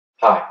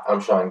Hi, I'm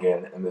Sean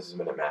Gannon, and this is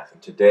Minute Math.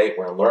 And today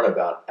we're going to learn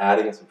about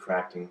adding and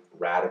subtracting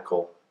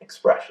radical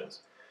expressions.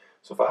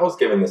 So if I was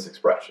given this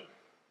expression,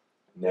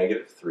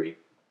 negative 3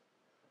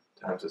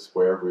 times the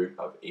square root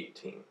of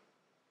 18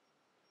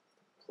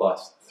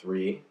 plus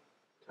 3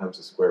 times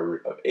the square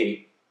root of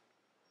 8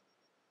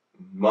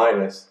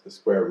 minus the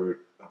square root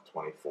of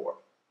 24.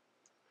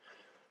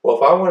 Well,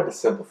 if I wanted to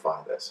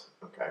simplify this,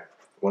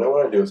 what I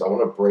want to do is I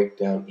want to break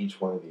down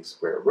each one of these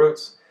square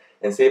roots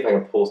and see if I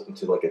can pull it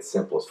into like its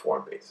simplest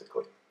form,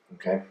 basically.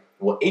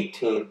 Well,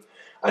 18,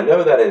 I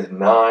know that is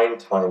 9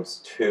 times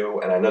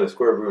 2, and I know the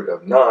square root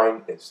of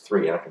 9 is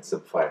 3, and I can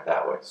simplify it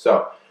that way.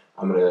 So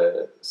I'm going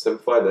to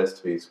simplify this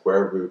to be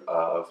square root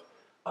of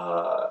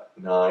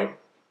 9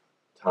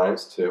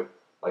 times 2,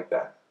 like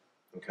that.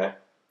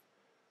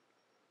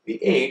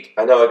 The 8,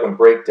 I know I can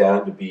break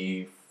down to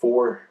be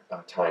 4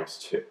 times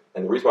 2.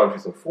 And the reason why I'm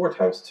choosing 4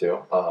 times 2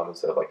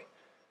 instead of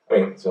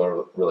it's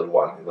only really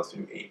 1, unless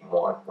you do 8 and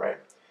 1, right?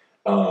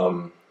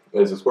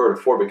 Is the square root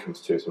of 4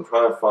 becomes 2. So I'm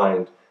trying to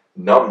find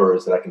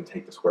numbers that I can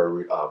take the square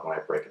root of when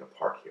I break it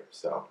apart here.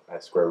 So I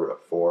have square root of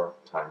 4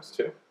 times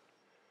 2.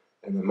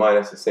 And then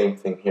minus the same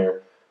thing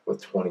here with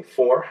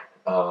 24.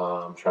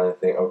 I'm trying to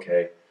think,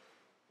 okay,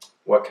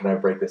 what can I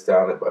break this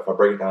down? If I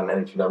break it down in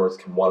any two numbers,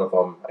 can one of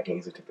them, I can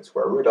easily take the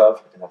square root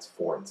of, and that's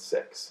 4 and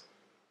 6.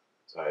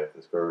 So I have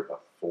the square root of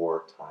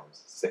 4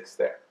 times 6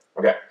 there.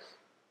 Okay,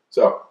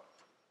 so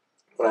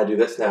when I do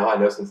this now, I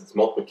know since it's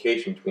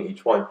multiplication between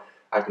each one,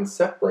 I can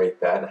separate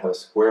that and have a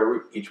square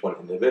root each one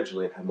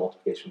individually and have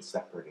multiplication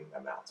separating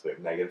them out. So we have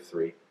negative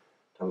 3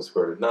 times the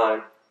square root of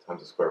 9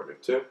 times the square root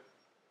of 2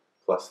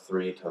 plus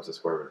 3 times the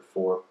square root of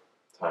 4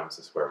 times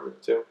the square root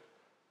of 2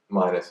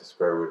 minus the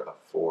square root of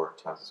 4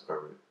 times the square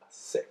root of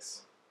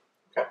 6.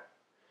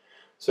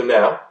 So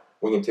now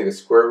we can take the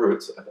square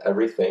roots of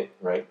everything,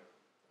 right?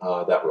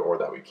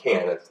 That we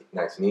can. That's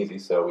nice and easy.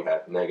 So we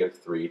have negative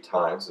 3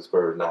 times the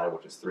square root of 9,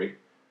 which is 3,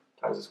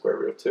 times the square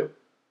root of 2.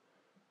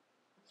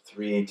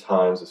 3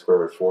 times the square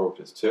root of 4, which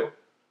is 2,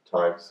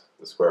 times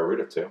the square root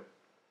of 2.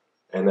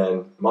 And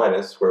then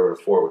minus square root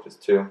of 4, which is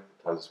 2,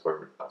 times the square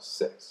root of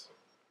 6.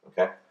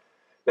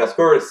 Now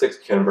square root of 6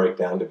 can break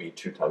down to be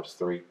 2 times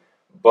 3,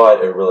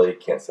 but it really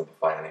can't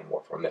simplify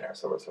anymore from there.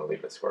 So we're just going to leave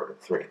it at square root of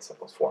 3 in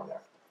simplest form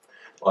there.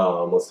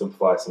 Let's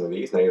simplify some of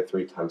these. Negative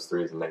 3 times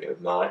 3 is a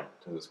negative 9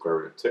 times the square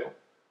root of 2,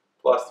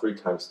 plus 3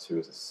 times 2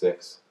 is a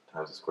 6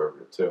 times the square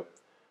root of 2,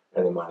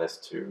 and then minus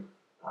 2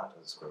 times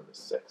the square root of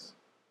 6.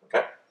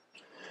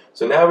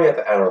 So now we have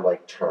to add our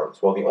like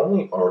terms. Well,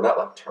 not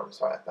like terms,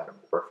 sorry, that would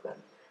work then.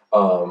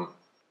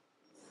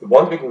 The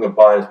ones we can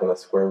combine is when the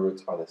square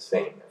roots are the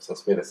same.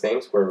 Since we have the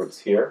same square roots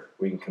here,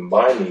 we can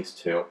combine these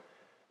two,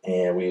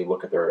 and we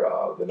look at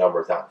the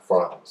numbers out in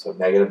front of them. So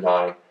negative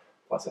 9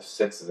 plus a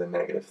 6 is a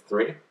negative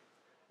 3,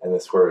 and the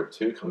square root of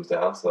 2 comes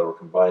down, so we're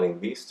combining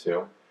these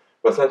two.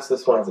 But since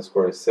this one has a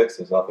square root of 6,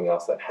 there's nothing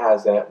else that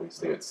has that. We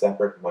just leave it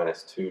separate,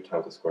 minus 2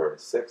 times the square root of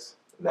 6,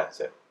 and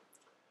that's it.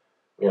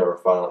 We have our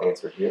final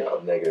answer here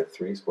of negative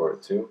 3 square root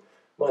of 2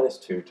 minus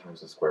 2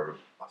 times the square root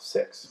of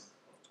 6.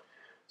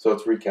 So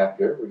let's recap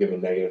here. We're given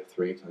negative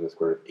 3 times the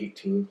square root of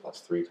 18 plus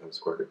 3 times the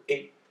square root of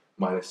 8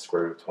 minus the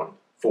square root of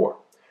 24.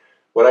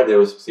 What I did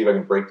was see if I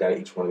can break down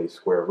each one of these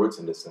square roots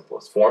into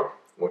simplest form,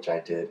 which I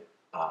did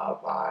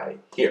by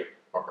here.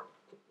 Or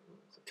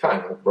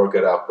kind of broke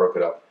it up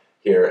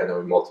here, and then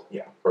we broke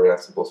it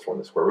out simplest form,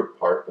 the square root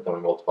part, but then we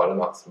multiplied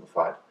them out,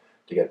 simplified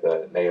to get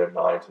the negative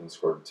 9 times the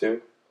square root of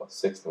 2 plus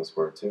 6 times the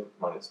square root of 2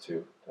 minus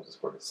 2 times the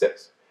square root of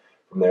 6.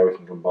 From there, we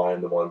can combine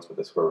the ones with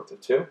the square root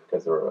of 2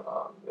 because they're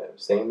the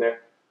same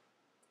there.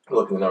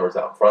 Look at the numbers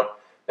out in front.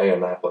 Negative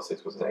 9 plus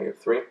 6 was a negative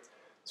 3. The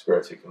square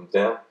root of 2 comes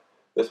down.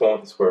 This one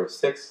with the square root of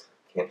 6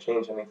 can't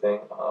change anything.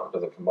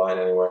 Doesn't combine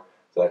anywhere.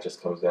 So that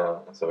just comes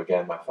down. And so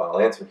again, my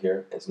final answer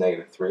here is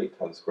negative 3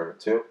 times the square root of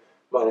 2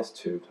 minus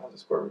 2 times the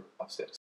square root of 6.